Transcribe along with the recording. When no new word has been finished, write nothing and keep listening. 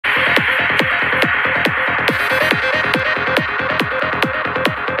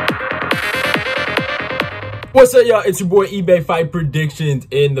What's up, y'all? It's your boy eBay Fight Predictions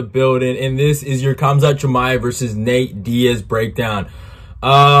in the building, and this is your Khamzat Chimaev versus Nate Diaz breakdown.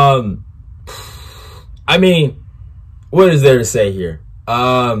 I mean, what is there to say here?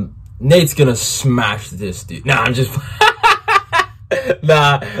 Nate's gonna smash this dude. Nah, I'm just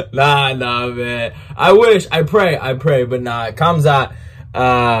nah, man. I pray, but nah, Khamzat,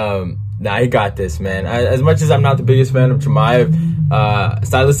 nah, he got this, man. As much as I'm not the biggest fan of Chimaev,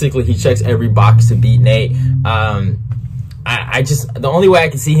 stylistically, he checks every box to beat Nate. I just, the only way I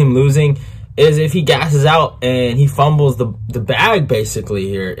can see him losing is if he gasses out and he fumbles the bag, basically,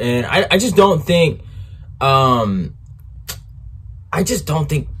 here. And I just don't think,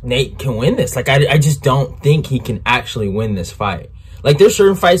 Nate can win this. Like, I just don't think he can actually win this fight. Like, there's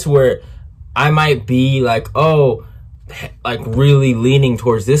certain fights where I might be like, oh, like really leaning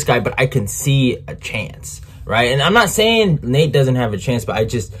towards this guy, but I can see a chance, right? And I'm not saying Nate doesn't have a chance, but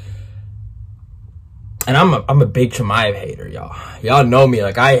I'm a big Chimaev hater, y'all. Y'all know me,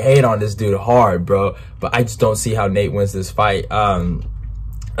 like I hate on this dude hard, bro. But I just don't see how Nate wins this fight.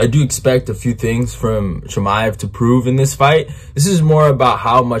 I do expect a few things from Chimaev to prove in this fight. This is more about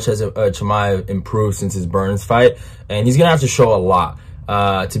how much has Chimaev improved since his Burns fight, and he's gonna have to show a lot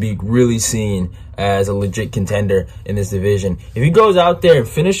to be really seen as a legit contender in this division. If he goes out there and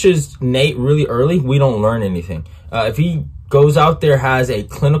finishes Nate really early, we don't learn anything. If he goes out there, has a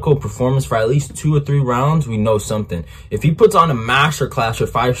clinical performance for at least 2 or 3 rounds, we know something. If he puts on a masterclass for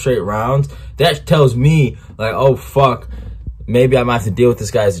 5 straight rounds, that tells me, like, oh, fuck, maybe I might have to deal with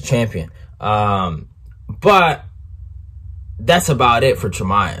this guy as a champion. But that's about it for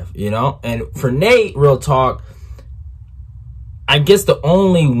Chimaev, you know? And for Nate, real talk, I guess the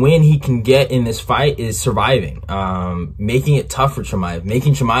only win he can get in this fight is surviving, making it tough for Chimaev,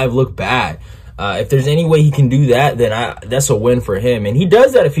 making Chimaev look bad. If there's any way he can do that, then that's a win for him. And he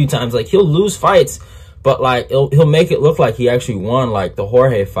does that a few times. Like, he'll lose fights, but like he'll make it look like he actually won, like the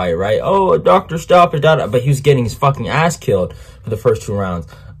Jorge fight, right? Oh, doctor, stop it, but he was getting his fucking ass killed for the first 2 rounds.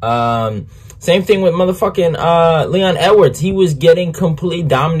 Same thing with motherfucking Leon Edwards. He was getting completely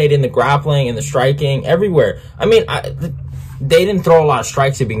dominated in the grappling and the striking everywhere. I mean, they didn't throw a lot of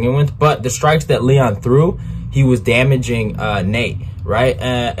strikes to begin with, but the strikes that Leon threw, he was damaging Nate, right?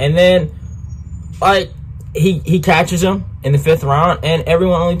 And then, like, he catches him in the 5th round, and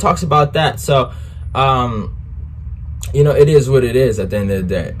everyone only talks about that. So, you know, it is what it is at the end of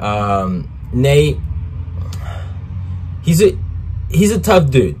the day. Nate, he's a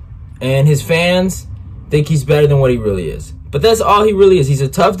tough dude, and his fans think he's better than what he really is. But that's all he really is. He's a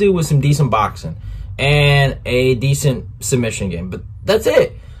tough dude with some decent boxing and a decent submission game, but that's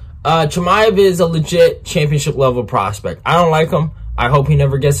it. Chimaev is a legit championship level prospect. I don't like him. I hope he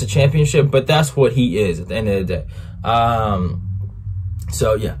never gets a championship, but that's what he is at the end of the day.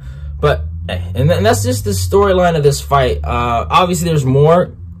 So yeah, but hey, and that's just the storyline of this fight. Obviously there's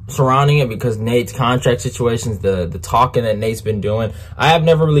more surrounding it because Nate's contract situations, the talking that Nate's been doing. I have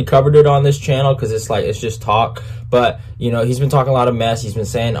never really covered it on this channel because it's just talk. But, you know, he's been talking a lot of mess. He's been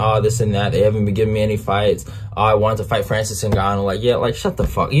saying, oh, this and that. They haven't been giving me any fights. Oh, I wanted to fight Francis Ngannou. Like, yeah, like, shut the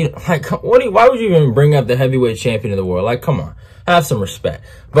fuck. Like, why would you even bring up the heavyweight champion of the world? Like, come on. Have some respect.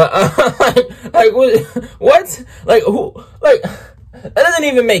 But, like what? Like, who? Like, that doesn't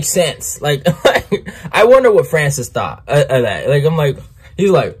even make sense. Like I wonder what Francis thought of that. Like, I'm like,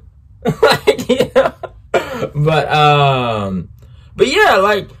 he's like, like, you know? But yeah,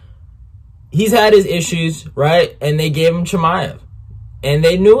 like, he's had his issues, right? And they gave him Chimaev, and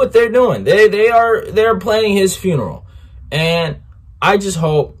they knew what they're doing. They're planning his funeral, and I just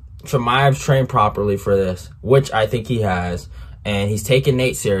hope Chimaev's trained properly for this, which I think he has, and he's taking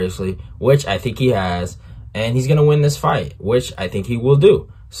Nate seriously, which I think he has, and he's gonna win this fight, which I think he will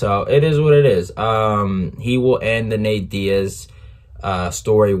do. So it is what it is. He will end the Nate Diaz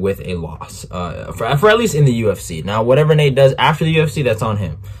story with a loss, for at least in the UFC. Now, whatever Nate does after the UFC, that's on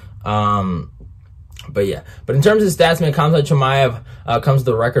him. But yeah, but in terms of stats, man, Khamzat Chimaev comes to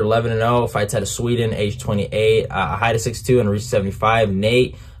the record 11-0, fights out of Sweden, age 28, a height of 6'2", and reach 75.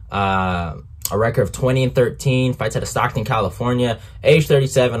 Nate, a record of 20-13, fights out of Stockton, California, age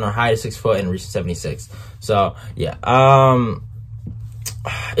 37, or height of 6 foot, and reach 76. So yeah,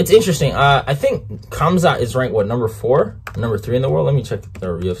 it's interesting. I think Khamzat is ranked, what, number 4, number 3 in the world? Let me check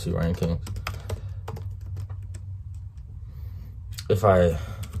their UFC ranking.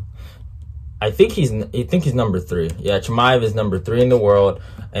 I think he's number 3. Yeah, Chimaev is number 3 in the world,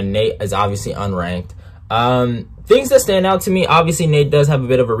 and Nate is obviously unranked. Things that stand out to me, obviously Nate does have a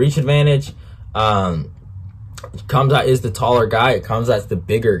bit of a reach advantage. Khamzat is the taller guy. Khamzat's the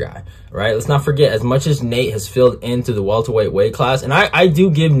bigger guy, right? Let's not forget, as much as Nate has filled into the welterweight weight class, and I do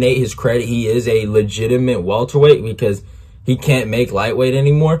give Nate his credit. He is a legitimate welterweight because he can't make lightweight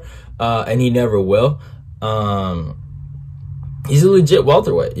anymore, and he never will. He's a legit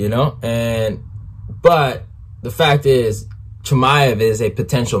welterweight, you know? But the fact is, Chimaev is a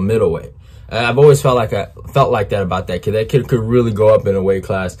potential middleweight. I've always felt like that about that kid. That kid could really go up in a weight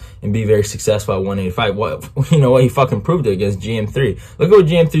class and be very successful at 185. You know what? He fucking proved it against GM3. Look at what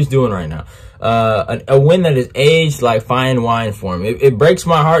GM3's doing right now. A win that is aged like fine wine for him. It breaks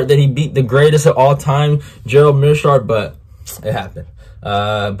my heart that he beat the greatest of all time, Gerald Meerschaert, but it happened.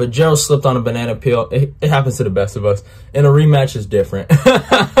 But Gerald slipped on a banana peel. It happens to the best of us. And a rematch is different.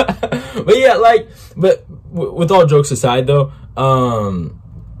 But yeah, but with all jokes aside though,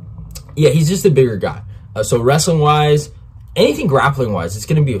 yeah, he's just a bigger guy. So wrestling-wise, anything grappling-wise, it's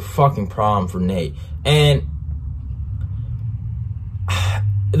going to be a fucking problem for Nate. And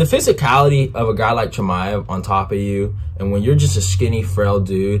the physicality of a guy like Chimaev on top of you, and when you're just a skinny, frail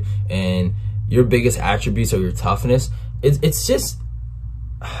dude, and your biggest attributes are your toughness, it's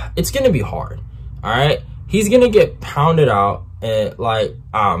going to be hard, all right? He's going to get pounded out, and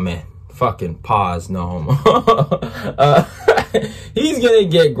oh, man, fucking pause, no homo. He's gonna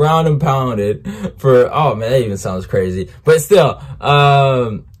get ground and pounded for, oh man, that even sounds crazy, but still,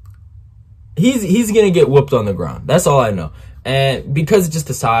 he's gonna get whooped on the ground. That's all I know. And because of just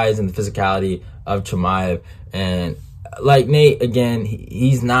the size and the physicality of Chimaev, and like Nate, again,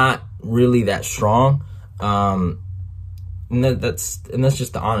 he's not really that strong. And that's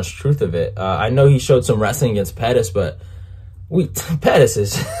just the honest truth of it. I know he showed some wrestling against Pettis, but Pettis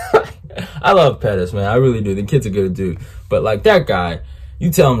is I love Pettis, man. I really do. The kid's a good dude. But like that guy, you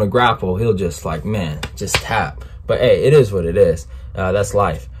tell him to grapple, he'll just man, just tap. But hey, it is what it is. That's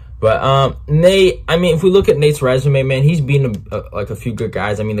life. But Nate, I mean, if we look at Nate's resume, man, he's beaten a few good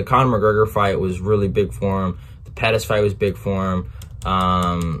guys. I mean, the Conor McGregor fight was really big for him. The Pettis fight was big for him.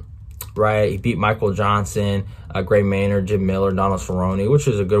 Right? He beat Michael Johnson, Gray Maynard, Jim Miller, Donald Cerrone, which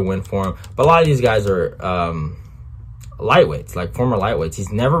was a good win for him. But a lot of these guys are lightweights, like former lightweights.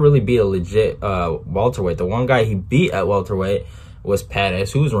 He's never really beat a legit welterweight. The one guy he beat at welterweight was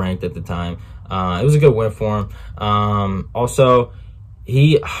Pettis, who was ranked at the time. It was a good win for him. Also,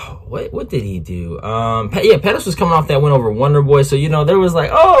 what did he do? Yeah, Pettis was coming off that win over Wonderboy, so you know there was like,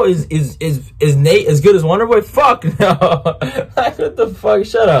 oh, is Nate as good as Wonderboy? Fuck no. Like, what the fuck?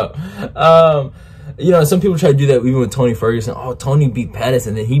 Shut up. You know, some people try to do that even with Tony Ferguson. Oh, Tony beat Pettis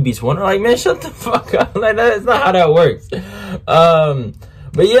and then he beats Wonder. Like, man, shut the fuck up. Like, that's not how that works.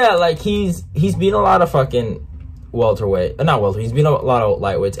 But yeah, like he's beaten a lot of fucking welterweight. Not welterweight. He's beaten a lot of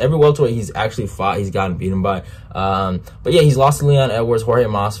lightweights. Every welterweight he's actually fought, he's gotten beaten by. But yeah, he's lost to Leon Edwards, Jorge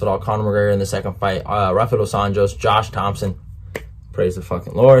Masvidal, Conor McGregor in the second fight, Rafael dos Anjos, Josh Thompson. Praise the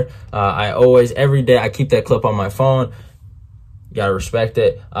fucking Lord. Every day, I keep that clip on my phone. You gotta respect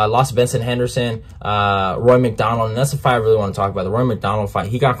it. Lost Benson Henderson, Roy McDonald, and that's the fight I really want to talk about. The Roy McDonald fight.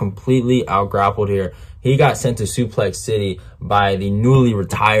 He got completely out-grappled here. He got sent to Suplex City by the newly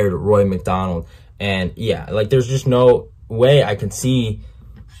retired Roy McDonald. And yeah, like there's just no way I can see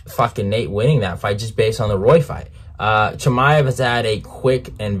fucking Nate winning that fight just based on the Roy fight. Chimaev has had a quick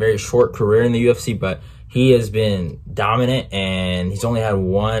and very short career in the UFC, but he has been dominant, and he's only had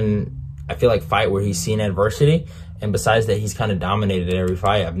one, I feel like, fight where he's seen adversity. And besides that, he's kind of dominated every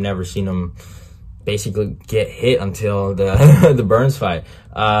fight. I've never seen him basically get hit until the the Burns fight.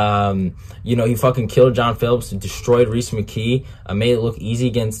 You know, he fucking killed John Phillips, destroyed Reese McKee, made it look easy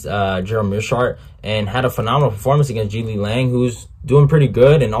against Gerald Meerschaert, and had a phenomenal performance against Ji Lee Lang, who's doing pretty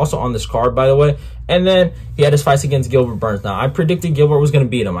good, and also on this card, by the way. And then he had his fights against Gilbert Burns. Now, I predicted Gilbert was going to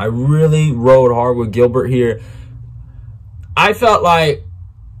beat him. I really rode hard with Gilbert here. I felt like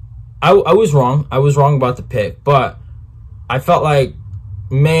I was wrong. I was wrong about the pick, but I felt like,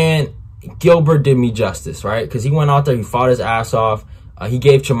 man, Gilbert did me justice, right? Because he went out there, he fought his ass off. He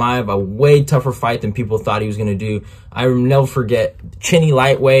gave Chimaev a way tougher fight than people thought he was going to do. I will never forget, chinny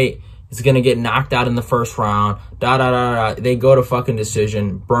lightweight is going to get knocked out in the first round. They go to fucking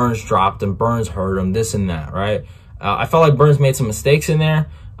decision. Burns dropped him. Burns hurt him, this and that, right? I felt like Burns made some mistakes in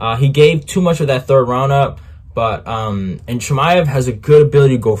there. He gave too much of that third round up. But and Chimaev has a good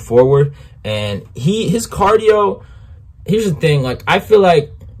ability to go forward, and his cardio. Here's the thing, like I feel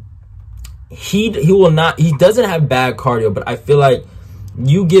like he doesn't have bad cardio, but I feel like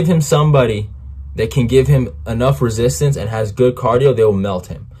you give him somebody that can give him enough resistance and has good cardio, they'll melt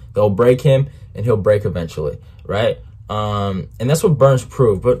him, they'll break him, and he'll break eventually, right? And that's what Burns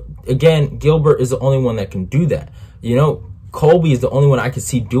proved. But again, Gilbert is the only one that can do that. You know, Colby is the only one I can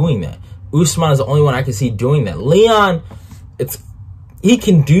see doing that. Usman is the only one I can see doing that. Leon, he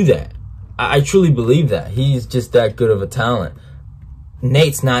can do that. I truly believe that. He's just that good of a talent.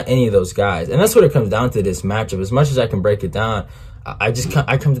 Nate's not any of those guys. And that's what it comes down to, this matchup. As much as I can break it down, I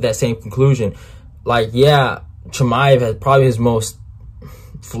come to that same conclusion. Like, yeah, Chimaev had probably his most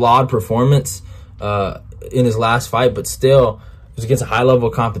flawed performance in his last fight, but still, it was against a high-level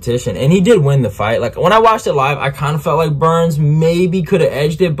competition. And he did win the fight. Like, when I watched it live, I kind of felt like Burns maybe could have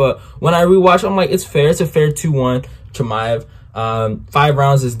edged it, but when I rewatched, I'm like, it's fair. It's a fair 2-1 Chimaev. 5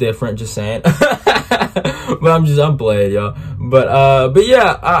 rounds is different, just saying. But I'm playing, yo. But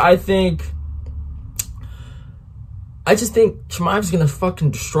yeah, I just think Chimaev's gonna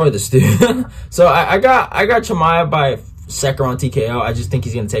fucking destroy this dude. So I got Chimaev by second round TKO. I just think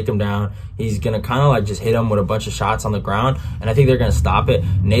he's gonna take him down. He's gonna kind of like just hit him with a bunch of shots on the ground, and I think they're gonna stop it.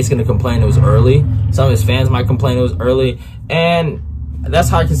 Nate's gonna complain it was early. Some of his fans might complain it was early, and that's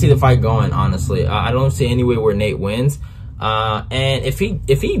how I can see the fight going. Honestly, I don't see any way where Nate wins. And if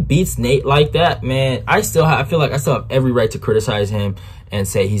he beats Nate like that, man, I feel like I still have every right to criticize him and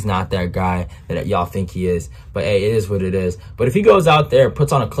say he's not that guy that y'all think he is. But hey, it is what it is. But if he goes out there,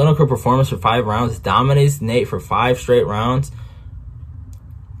 puts on a clinical performance for 5 rounds, dominates Nate for 5 straight rounds,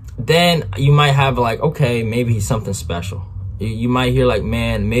 then you might have like, okay, maybe he's something special. You might hear like,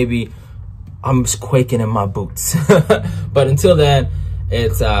 man, maybe I'm just quaking in my boots. But until then,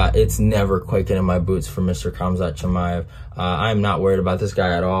 it's never quaking in my boots for Mr. Khamzat Chimaev. I'm not worried about this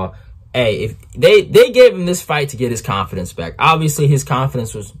guy at all. Hey, if they gave him this fight to get his confidence back. Obviously, his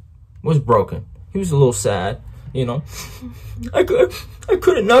confidence was broken. He was a little sad, you know. I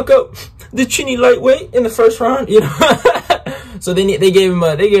couldn't knock out the chinny lightweight in the first round, you know. So they gave him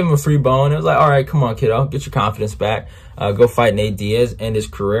a free bone. It was like, all right, come on, kiddo, get your confidence back. Go fight Nate Diaz, end his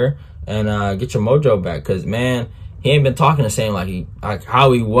career, and get your mojo back. Cause man, he ain't been talking the same like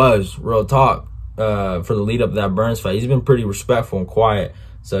how he was, real talk, for the lead up to that Burns fight. He's been pretty respectful and quiet.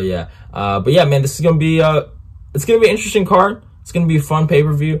 So yeah, but yeah, man, this is gonna be it's gonna be an interesting card. It's gonna be a fun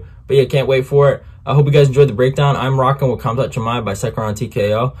pay-per-view. But yeah, can't wait for it. I hope you guys enjoyed the breakdown. I'm rocking with Khamzat Chimaev by second round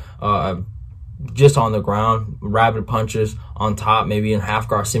TKO. Just on the ground, rapid punches on top, maybe in half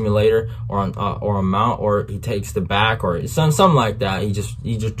guard simulator or on or a mount, or he takes the back or something like that. He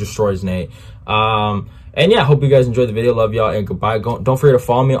just destroys Nate. And yeah, hope you guys enjoyed the video. Love y'all and goodbye. Don't forget to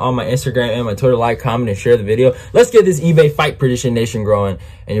follow me on my Instagram and my Twitter. Like, comment, and share the video. Let's get this eBay Fight Prediction Nation growing.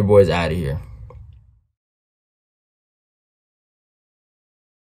 And your boy's out of here.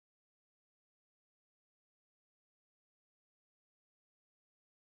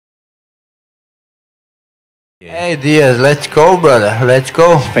 Hey Diaz, let's go, brother. Let's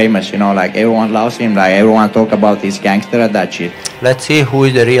go. Famous, you know, like everyone loves him, like everyone talk about this gangster and that shit. Let's see who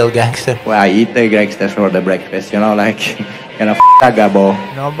is the real gangster. Well, I eat the gangsters for the breakfast, you know, like, that guy, bro.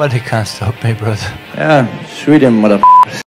 Nobody can stop me, brother. Yeah, Sweden, motherfuckers.